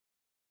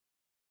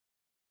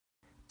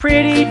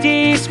Pretty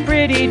Dees,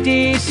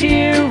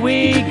 here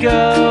we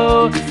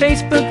go.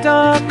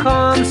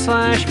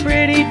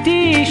 Facebook.com/Pretty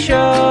D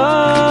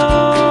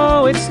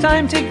Show. It's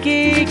time to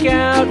geek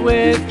out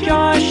with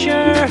Josh,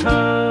 your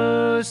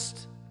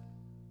host.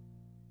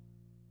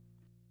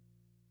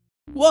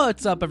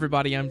 What's up,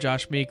 everybody? I'm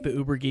Josh Meek, the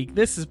Uber Geek.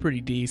 This is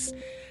Pretty Dees.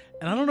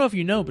 And I don't know if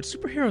you know, but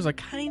superheroes are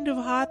kind of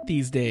hot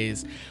these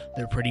days.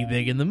 They're pretty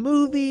big in the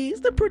movies.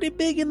 They're pretty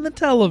big in the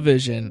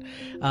television.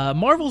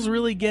 Marvel's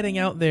really getting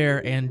out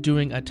there and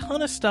doing a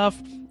ton of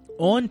stuff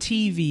on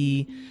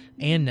TV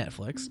and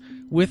Netflix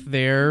with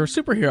their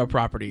superhero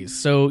properties.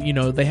 So, you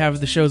know, they have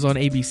the shows on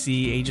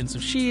ABC, Agents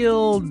of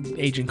S.H.I.E.L.D.,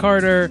 Agent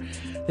Carter.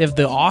 They have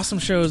the awesome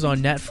shows on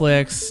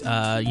Netflix,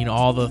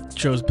 all the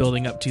shows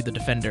building up to the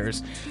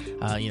Defenders.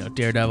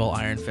 Daredevil,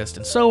 Iron Fist,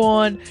 and so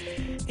on.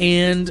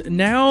 And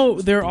now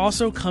they're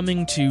also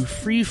coming to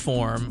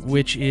Freeform,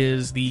 which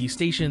is the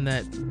station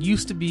that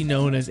used to be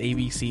known as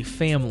ABC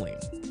Family.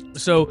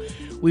 So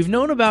we've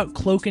known about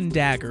Cloak and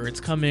Dagger.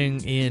 It's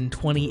coming in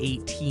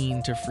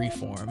 2018 to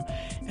Freeform,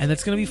 and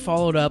that's going to be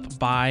followed up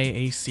by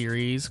a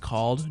series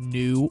called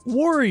New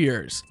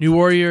Warriors. New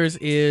Warriors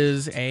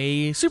is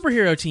a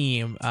superhero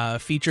team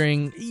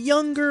featuring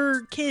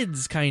younger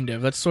kids, kind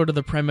of. That's sort of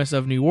the premise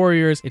of New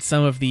Warriors. It's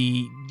some of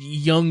the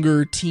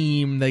younger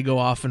team. They go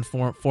off and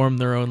form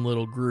their own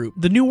little group.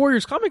 The New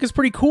Warriors comic is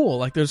pretty cool.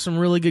 Like, there's some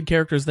really good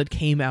characters that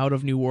came out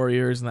of New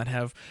Warriors and that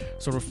have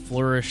sort of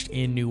flourished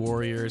in New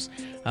Warriors.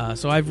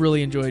 So I've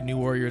really enjoyed New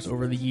Warriors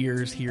over the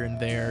years here and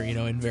there,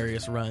 in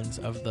various runs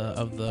of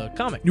the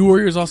comic. New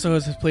Warriors also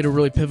has played a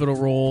really pivotal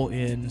role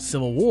in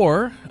Civil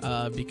War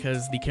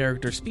because the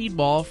character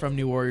Speedball from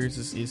New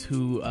Warriors is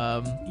who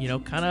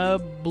kind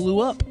of blew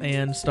up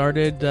and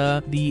started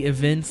the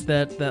events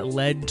that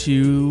led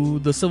to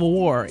the Civil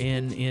War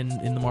in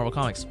the Marvel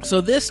Comics.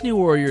 So this New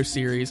Warriors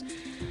series,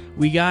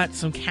 we got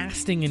some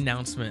casting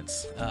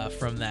announcements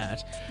from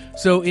that.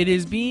 So it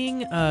is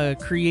being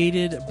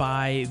created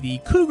by the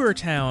Cougar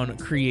Town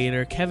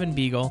creator, Kevin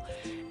Beagle.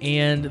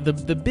 And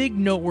the big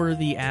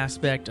noteworthy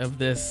aspect of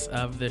this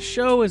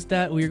show is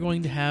that we're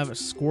going to have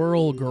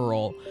Squirrel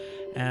Girl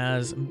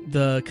as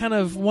the kind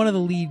of one of the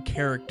lead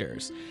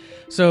characters.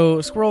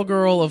 So Squirrel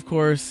Girl, of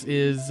course,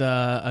 is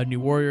a New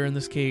Warrior in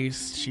this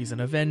case. She's an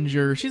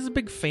Avenger. She's a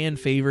big fan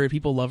favorite.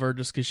 People love her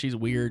just because she's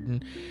weird,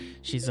 and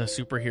she's a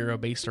superhero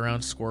based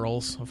around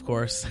squirrels, of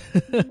course.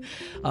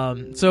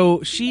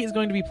 So she is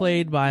going to be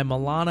played by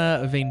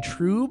Milana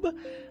Vayntrub.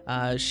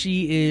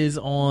 She is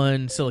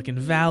on Silicon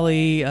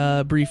Valley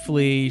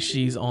briefly.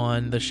 She's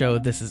on the show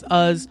This Is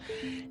Us.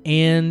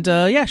 And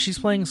she's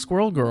playing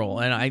Squirrel Girl,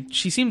 and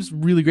she seems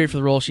really great for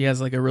the role. She has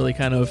like a really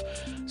kind of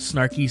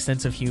snarky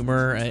sense of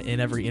humor in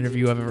every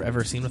interview I've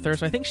ever seen with her.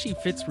 So I think she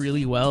fits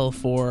really well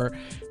for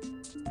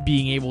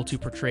being able to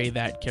portray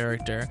that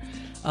character.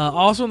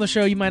 Also on the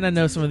show, you might not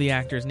know some of the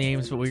actors'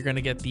 names, but we're going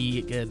to get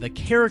the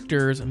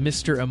characters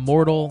Mr.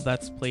 Immortal,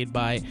 that's played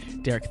by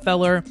Derek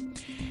Theller.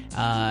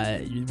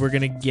 We're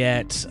going to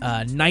get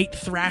Night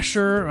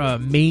Thrasher,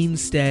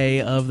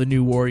 mainstay of the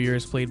New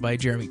Warriors, played by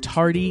Jeremy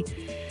Tardy.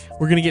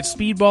 We're going to get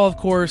Speedball, of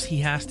course. He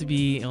has to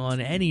be on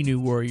any New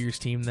Warriors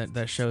team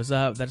that shows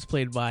up. That's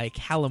played by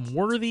Callum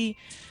Worthy.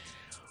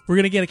 We're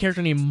going to get a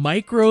character named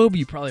Microbe.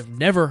 You probably have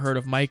never heard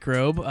of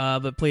Microbe,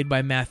 but played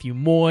by Matthew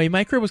Moy.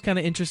 Microbe was kind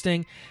of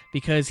interesting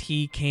because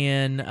he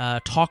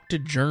can talk to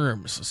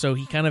germs. So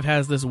he kind of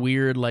has this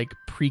weird, like,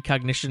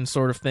 precognition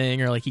sort of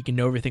thing, or like he can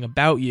know everything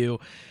about you,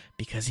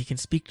 because he can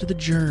speak to the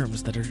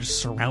germs that are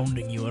just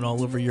surrounding you and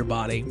all over your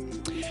body.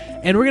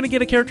 And we're going to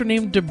get a character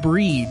named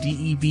Debris,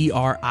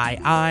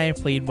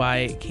 Debrii, played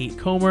by Kate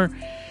Comer.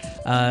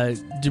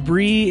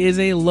 Debris is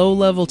a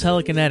low-level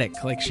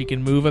telekinetic. Like, she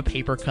can move a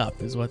paper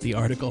cup, is what the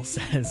article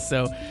says.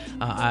 So,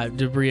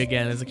 Debris,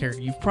 again, is a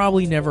character you've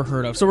probably never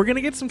heard of. So we're going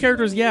to get some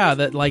characters,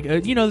 that, like,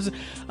 there's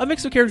a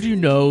mix of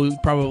characters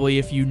probably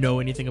if you know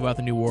anything about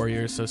the New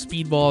Warriors. So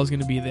Speedball is going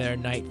to be there.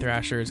 Night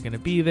Thrasher is going to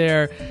be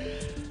there.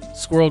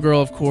 Squirrel Girl,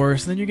 of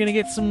course. And then you're going to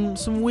get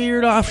some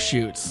weird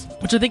offshoots,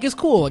 which I think is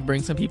cool. Like,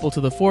 bring some people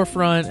to the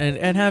forefront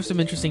and have some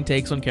interesting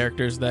takes on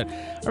characters that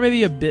are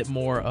maybe a bit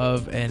more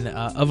of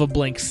a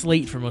blank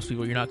slate for most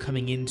people. You're not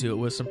coming into it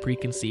with some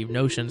preconceived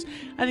notions.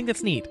 I think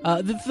that's neat.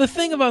 The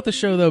thing about the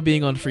show, though,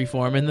 being on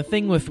Freeform, and the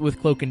thing with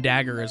Cloak and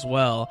Dagger as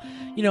well,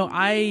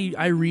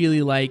 I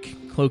really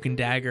like Cloak and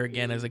Dagger,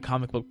 again, as a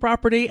comic book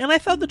property, and I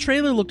thought the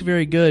trailer looked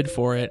very good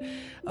for it.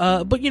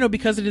 But,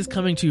 because it is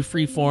coming to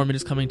Freeform, it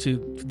is coming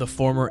to the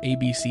former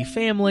ABC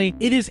Family,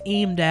 it is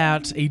aimed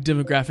at a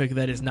demographic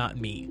that is not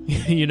me,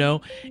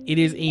 It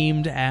is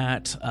aimed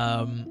at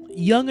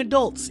young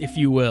adults, if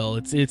you will.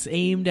 It's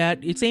aimed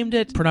at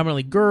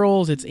predominantly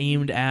girls. It's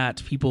aimed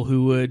at people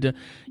who would,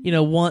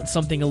 want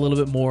something a little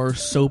bit more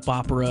soap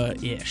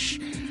opera-ish.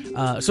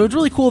 So it's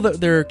really cool that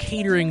they're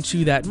catering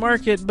to that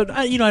market, but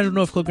I don't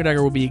know if Cloak and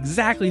Dagger will be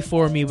exactly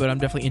for me, but I'm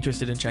definitely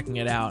interested in checking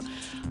it out.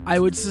 I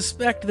would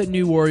suspect that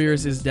New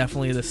Warriors is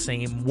definitely the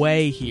same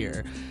way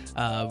here.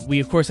 We,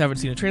 of course, haven't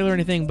seen a trailer or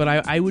anything, but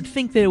I would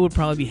think that it would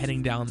probably be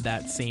heading down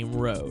that same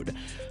road.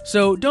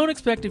 So don't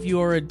expect if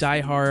you're a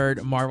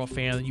diehard Marvel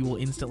fan that you will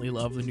instantly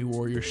love the new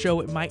Warrior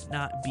show. It might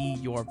not be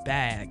your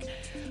bag.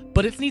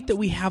 But it's neat that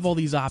we have all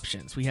these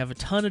options. We have a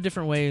ton of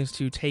different ways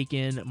to take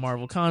in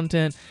Marvel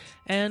content,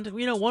 and,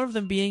 one of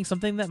them being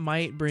something that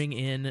might bring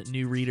in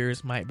new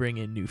readers, might bring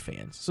in new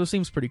fans. So it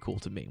seems pretty cool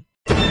to me.